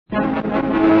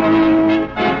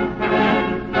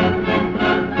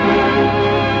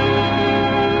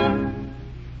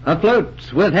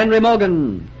Afloat with Henry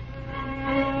Morgan.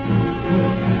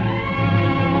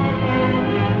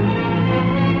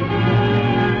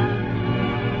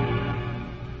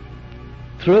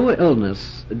 Through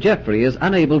illness, Geoffrey is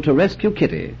unable to rescue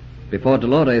Kitty before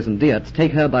Dolores and Diaz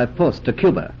take her by force to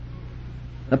Cuba.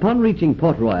 Upon reaching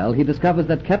Port Royal, he discovers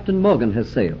that Captain Morgan has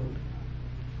sailed.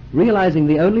 Realizing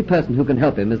the only person who can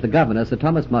help him is the governor, Sir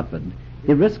Thomas Motford,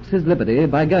 he risks his liberty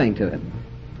by going to him.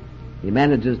 He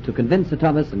manages to convince Sir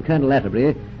Thomas and Colonel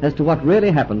Atterbury as to what really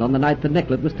happened on the night the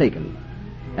necklet was taken.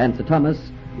 And Sir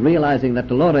Thomas, realizing that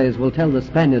Dolores will tell the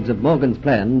Spaniards of Morgan's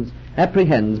plans,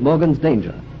 apprehends Morgan's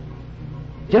danger.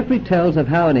 Geoffrey tells of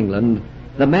how in England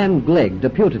the man Glegg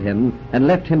deputed him and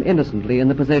left him innocently in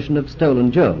the possession of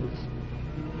stolen jewels.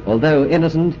 Although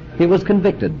innocent, he was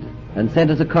convicted and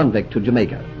sent as a convict to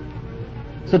Jamaica.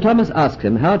 Sir Thomas asks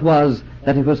him how it was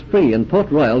that he was free in Port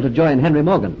Royal to join Henry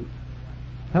Morgan.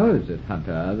 How is it,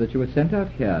 Hunter, that you were sent out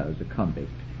here as a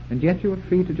convict, and yet you were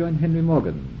free to join Henry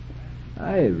Morgan?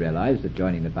 I realize that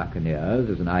joining the Buccaneers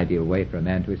is an ideal way for a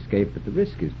man to escape, but the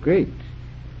risk is great.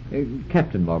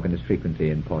 Captain Morgan is frequently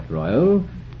in Port Royal.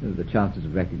 The chances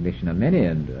of recognition are many,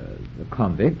 and a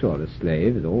convict or a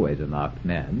slave is always a marked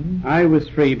man. I was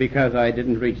free because I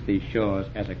didn't reach these shores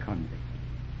as a convict.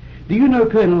 Do you know,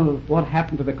 Colonel, what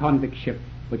happened to the convict ship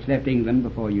which left England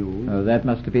before you? Oh, that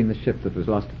must have been the ship that was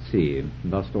lost at sea.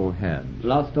 Lost all hands.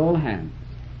 Lost all hands,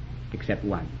 except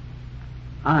one.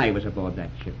 I was aboard that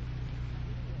ship.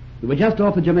 We were just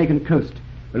off the Jamaican coast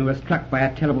when we were struck by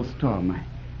a terrible storm.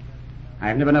 I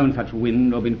have never known such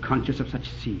wind or been conscious of such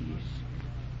seas.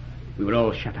 We were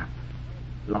all shut up,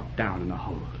 locked down in a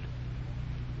hold.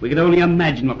 We could only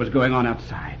imagine what was going on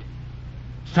outside.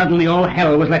 Suddenly all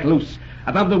hell was let loose.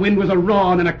 Above the wind was a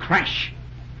roar and then a crash.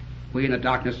 We in the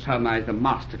darkness surmised the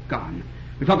mast had gone.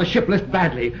 We thought the ship lift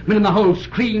badly. Men in the hold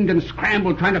screamed and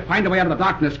scrambled, trying to find a way out of the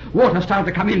darkness. Water started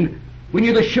to come in. We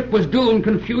knew the ship was doomed.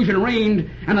 Confusion reigned,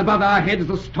 and above our heads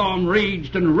the storm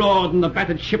raged and roared, and the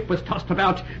battered ship was tossed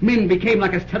about. Men became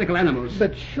like hysterical animals.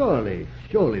 But surely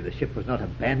the ship was not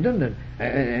abandoned,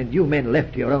 and you men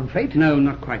left to your own fate? No,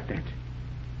 not quite that.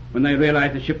 When they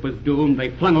realized the ship was doomed, they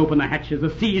flung open the hatches.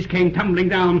 The seas came tumbling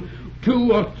down.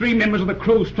 2 or 3 members of the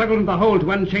crew struggled in the hold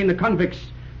to unchain the convicts,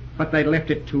 but they'd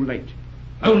left it too late.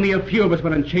 Only a few of us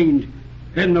were unchained.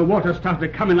 Then the water started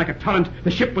to come in like a torrent. The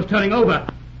ship was turning over.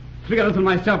 3 others and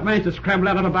myself managed to scramble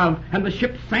out of above, and the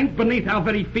ship sank beneath our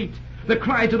very feet. The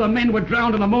cries of the men were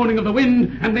drowned in the moaning of the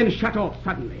wind, and then shut off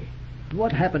suddenly.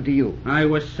 What happened to you? I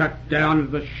was sucked down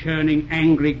into the churning,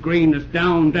 angry greenness,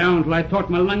 down, till I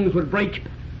thought my lungs would break.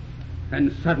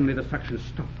 Then suddenly the suction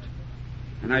stopped,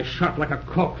 and I shot like a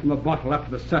cork from a bottle up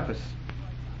to the surface.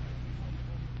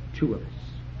 2 of us.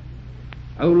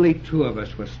 Only 2 of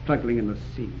us were struggling in the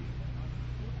sea.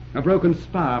 A broken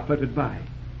spar floated by.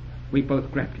 We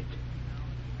both grabbed it.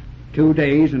 2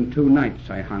 days and 2 nights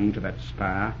I hung to that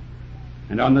spar,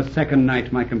 and on the 2nd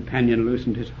night my companion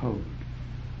loosened his hold.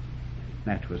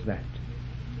 That was that.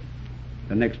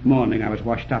 The next morning I was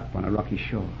washed up on a rocky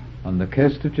shore. On the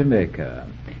coast of Jamaica.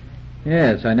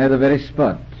 Yes, I know the very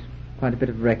spot. Quite a bit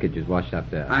of wreckage is washed up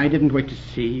there. I didn't wait to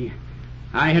see.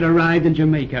 I had arrived in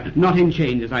Jamaica, not in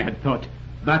chains as I had thought,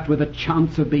 but with a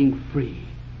chance of being free.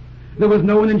 There was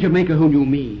no one in Jamaica who knew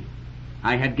me.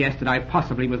 I had guessed that I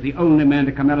possibly was the only man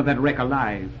to come out of that wreck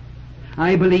alive.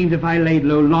 I believed if I laid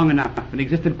low long enough and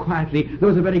existed quietly, there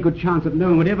was a very good chance that no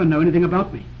one would ever know anything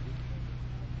about me.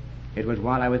 It was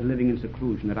while I was living in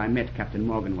seclusion that I met Captain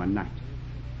Morgan one night.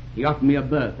 He offered me a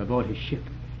berth aboard his ship.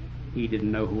 He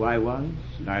didn't know who I was,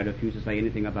 and I refused to say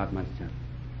anything about myself.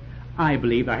 I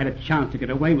believed I had a chance to get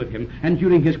away with him, and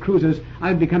during his cruises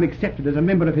I'd become accepted as a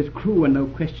member of his crew, and no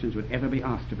questions would ever be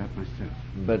asked about myself.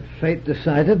 But fate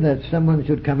decided that someone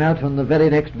should come out on the very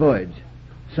next voyage.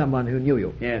 Someone who knew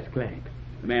you. Yes, Glegg,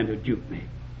 the man who duped me.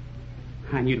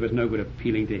 I knew it was no good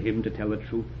appealing to him to tell the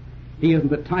truth. He isn't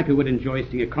the type who would enjoy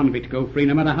seeing a convict go free,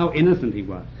 no matter how innocent he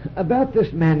was. About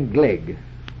this man Glegg,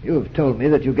 you have told me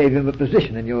that you gave him a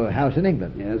position in your house in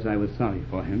England. Yes, I was sorry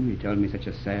for him. He told me such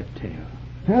a sad tale.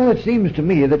 Well, it seems to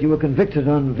me that you were convicted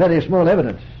on very small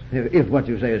evidence, if what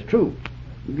you say is true.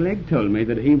 Glegg told me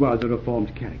that he was a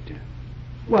reformed character.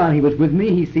 While he was with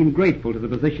me, he seemed grateful to the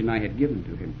position I had given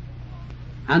to him.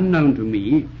 Unknown to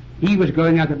me, he was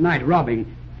going out at night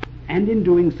robbing, and in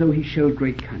doing so he showed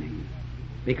great cunning,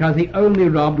 because he only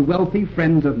robbed wealthy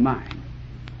friends of mine.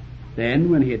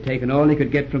 Then, when he had taken all he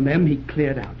could get from them, he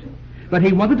cleared out. But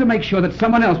he wanted to make sure that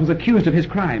someone else was accused of his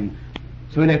crime,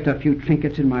 so he left a few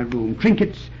trinkets in my room,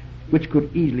 trinkets which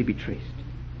could easily be traced.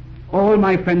 All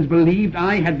my friends believed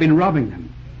I had been robbing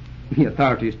them. The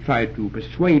authorities tried to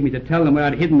persuade me to tell them where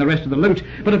I'd hidden the rest of the loot,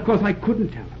 but of course I couldn't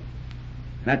tell them.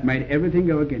 That made everything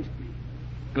go against me.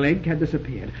 Glegg had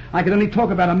disappeared. I could only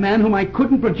talk about a man whom I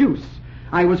couldn't produce.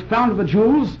 I was found with the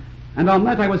jewels, and on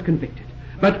that I was convicted.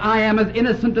 But I am as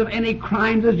innocent of any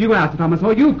crimes as you are, Sir Thomas,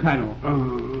 or you, Colonel.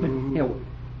 Here,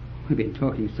 we've been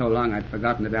talking so long I'd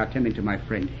forgotten about tending to my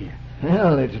friend here.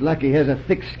 Well, it's lucky he has a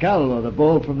thick skull, or the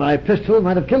ball from my pistol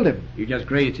might have killed him. You just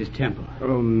grazed his temple.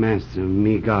 Oh, master,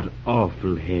 me got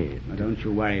awful head. Now, don't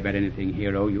you worry about anything,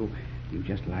 hero. You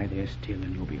just lie there still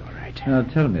and you'll be all right. Now,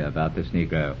 tell me about this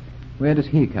Negro. Where does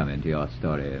he come into your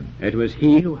story? It was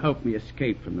he who helped me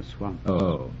escape from the swamp.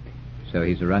 Oh, so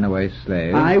he's a runaway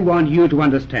slave? I want you to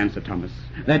understand, Sir Thomas,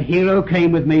 that Hero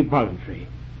came with me voluntary.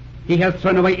 He has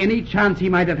thrown away any chance he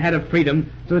might have had of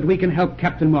freedom so that we can help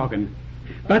Captain Morgan.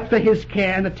 But for his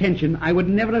care and attention, I would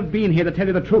never have been here to tell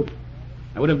you the truth.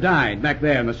 I would have died back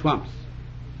there in the swamps.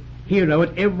 Hero,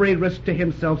 at every risk to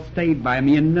himself, stayed by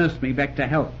me and nursed me back to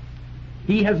health.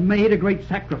 He has made a great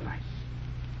sacrifice.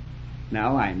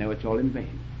 Now I know it's all in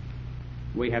vain.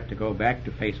 We have to go back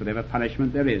to face whatever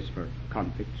punishment there is for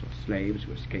convicts or slaves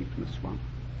who escape from the swamp.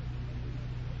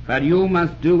 But you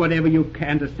must do whatever you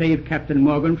can to save Captain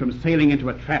Morgan from sailing into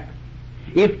a trap.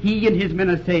 If he and his men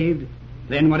are saved,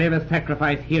 then whatever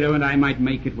sacrifice Hero and I might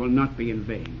make, it will not be in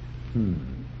vain.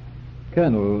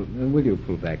 Colonel, will you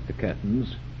pull back the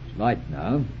curtains? It's light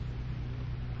now.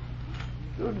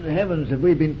 Good heavens, have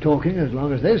we been talking as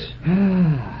long as this?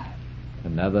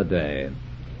 Another day.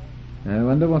 I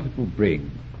wonder what it will bring.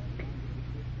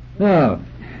 Now,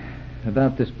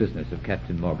 about this business of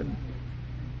Captain Morgan.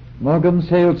 Morgan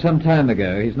sailed some time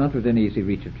ago. He's not within easy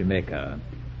reach of Jamaica.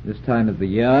 This time of the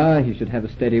year, he should have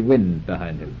a steady wind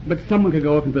behind him. But someone could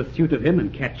go up in pursuit of him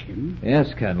and catch him.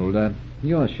 Yes, Colonel.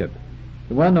 Your ship.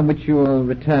 The one on which you are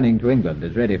returning to England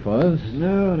is ready for us.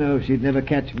 No, she'd never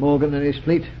catch Morgan and his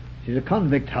fleet. She's a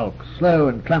convict hulk, slow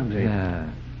and clumsy.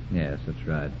 Yes, that's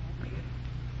right.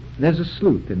 There's a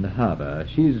sloop in the harbour.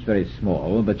 She's very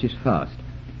small, but she's fast.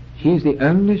 She's the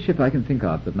only ship I can think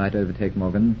of that might overtake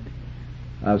Morgan.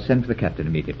 I'll send for the captain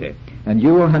immediately. And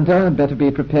you, Hunter, had better be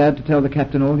prepared to tell the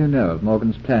captain all you know of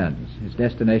Morgan's plans, his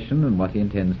destination, and what he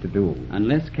intends to do.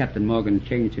 Unless Captain Morgan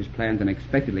changed his plans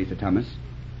unexpectedly, Sir Thomas,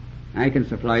 I can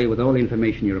supply you with all the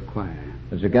information you require.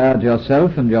 As regards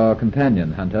yourself and your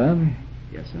companion, Hunter...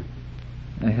 Yes, sir.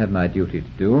 I have my duty to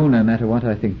do, no matter what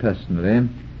I think personally.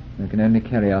 I can only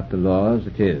carry out the law as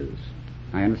it is.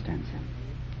 I understand, sir.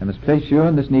 I must place you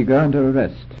and this Negro under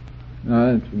arrest.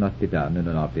 No, it will not be done in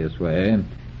an obvious way.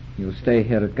 You will stay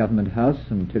here at Government House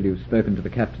until you've spoken to the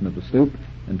captain of the sloop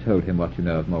and told him what you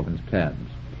know of Morgan's plans.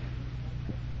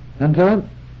 Hunter,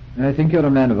 I think you're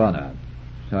a man of honor,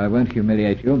 so I won't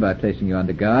humiliate you by placing you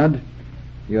under guard.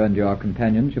 You and your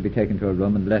companion shall be taken to a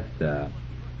room and left there.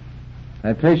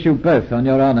 I place you both on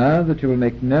your honor that you will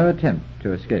make no attempt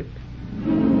to escape.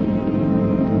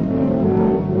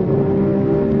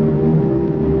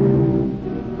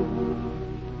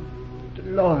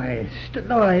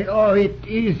 Lloyd, oh, it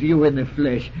is you in the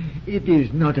flesh. It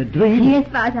is not a dream. Yes,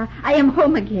 Father, I am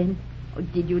home again. Oh,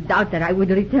 did you doubt that I would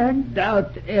return?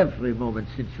 Doubt every moment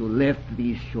since you left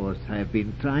these shores. I have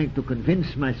been trying to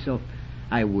convince myself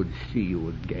I would see you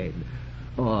again.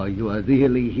 Oh, you are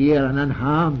really here and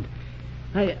unharmed.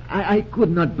 I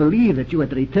could not believe that you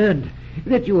had returned,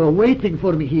 that you were waiting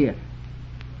for me here.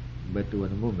 But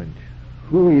one moment.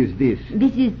 Who is this?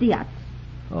 This is Diaz.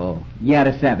 Oh.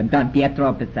 Your servant, Don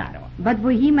Pietro Pizarro. But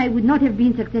for him, I would not have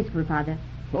been successful, Father.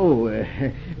 Oh,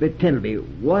 but tell me,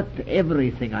 what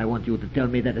everything I want you to tell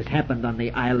me that has happened on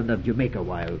the island of Jamaica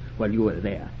while you were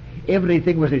there.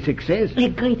 Everything was a success? A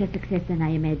greater success than I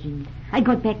imagined. I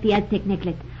got back the Aztec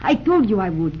necklace. I told you I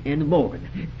would. And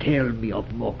Morgan. Tell me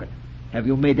of Morgan. Have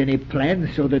you made any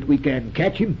plans so that we can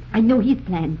catch him? I know his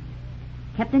plan.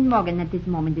 Captain Morgan at this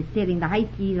moment is sailing the high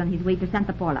seas on his way to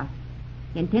Santa Paula.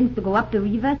 He intends to go up the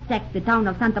river, sack the town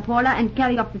of Santa Paula, and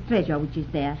carry off the treasure which is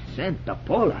there. Santa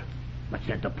Paula? But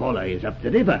Santa Paula is up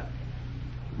the river.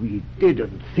 We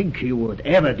didn't think he would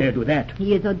ever dare do that.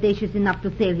 He is audacious enough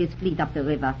to sail his fleet up the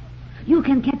river. You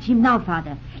can catch him now,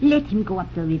 Father. Let him go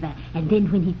up the river, and then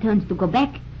when he turns to go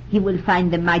back, he will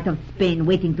find the might of Spain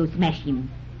waiting to smash him.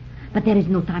 But there is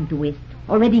no time to waste.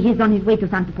 Already he is on his way to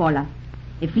Santa Paula.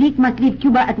 A fleet must leave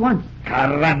Cuba at once.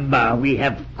 Caramba, we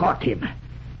have caught him.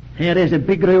 Here is a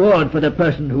big reward for the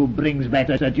person who brings back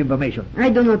such information. I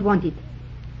do not want it.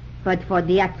 But for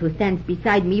Diaz who stands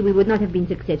beside me, we would not have been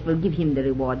successful. Give him the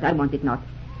reward. I want it not.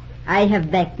 I have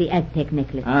back the Aztec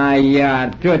necklace. You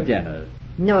are too generous.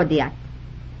 No, Diaz.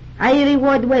 I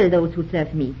reward well those who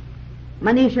serve me.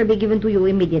 Money shall be given to you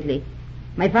immediately.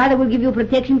 My father will give you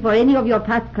protection for any of your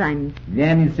past crimes.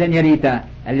 Then, senorita,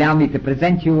 allow me to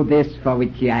present you this for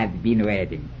which you have been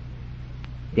waiting.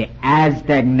 The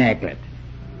Aztec necklace.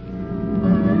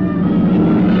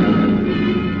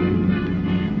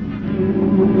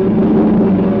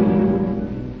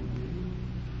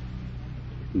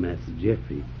 Master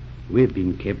Geoffrey, we've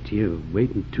been kept here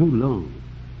waiting too long.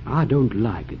 I don't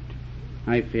like it.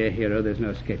 I fear, hero, there's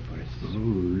no escape for us. Oh,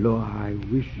 Lord, I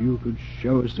wish you could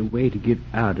show us a way to get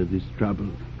out of this trouble.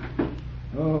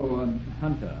 Oh,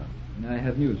 Hunter, I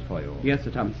have news for you. Yes,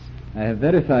 Sir Thomas. I have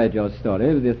verified your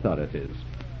story with the authorities.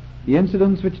 The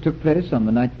incidents which took place on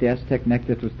the night the Aztec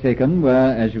necklace was taken were,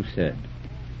 as you said.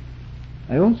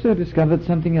 I also discovered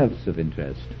something else of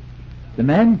interest. The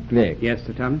man, Glegg. Yes,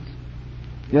 Sir Thomas.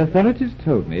 The authorities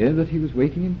told me that he was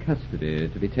waiting in custody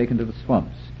to be taken to the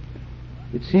swamps.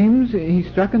 It seems he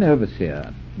struck an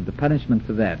overseer, and the punishment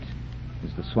for that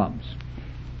is the swamps.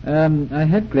 I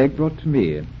had Glegg brought to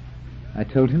me. I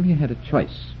told him he had a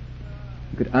choice.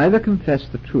 He could either confess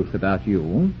the truth about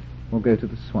you or go to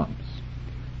the swamps.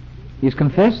 He's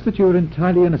confessed that you are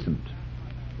entirely innocent.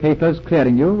 Papers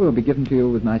clearing you will be given to you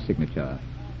with my signature.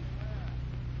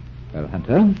 Well,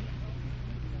 Hunter,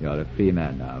 you're a free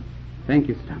man now. Thank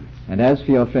you, Sir Thomas. And as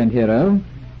for your friend Hero,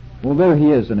 although he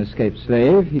is an escaped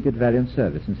slave, he did valiant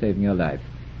service in saving your life.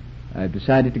 I've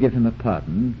decided to give him a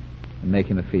pardon and make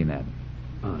him a free man.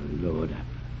 Oh, Lord,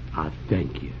 I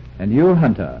thank you. And you,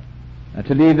 Hunter, are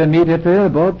to leave immediately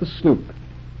aboard the sloop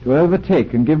to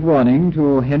overtake and give warning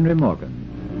to Henry Morgan.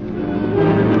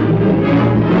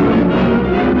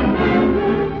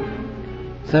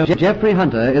 So Geoffrey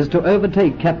Hunter is to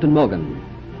overtake Captain Morgan.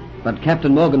 But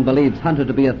Captain Morgan believes Hunter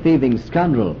to be a thieving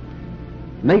scoundrel.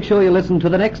 Make sure you listen to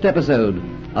the next episode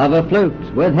of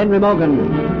Afloat with Henry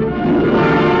Morgan.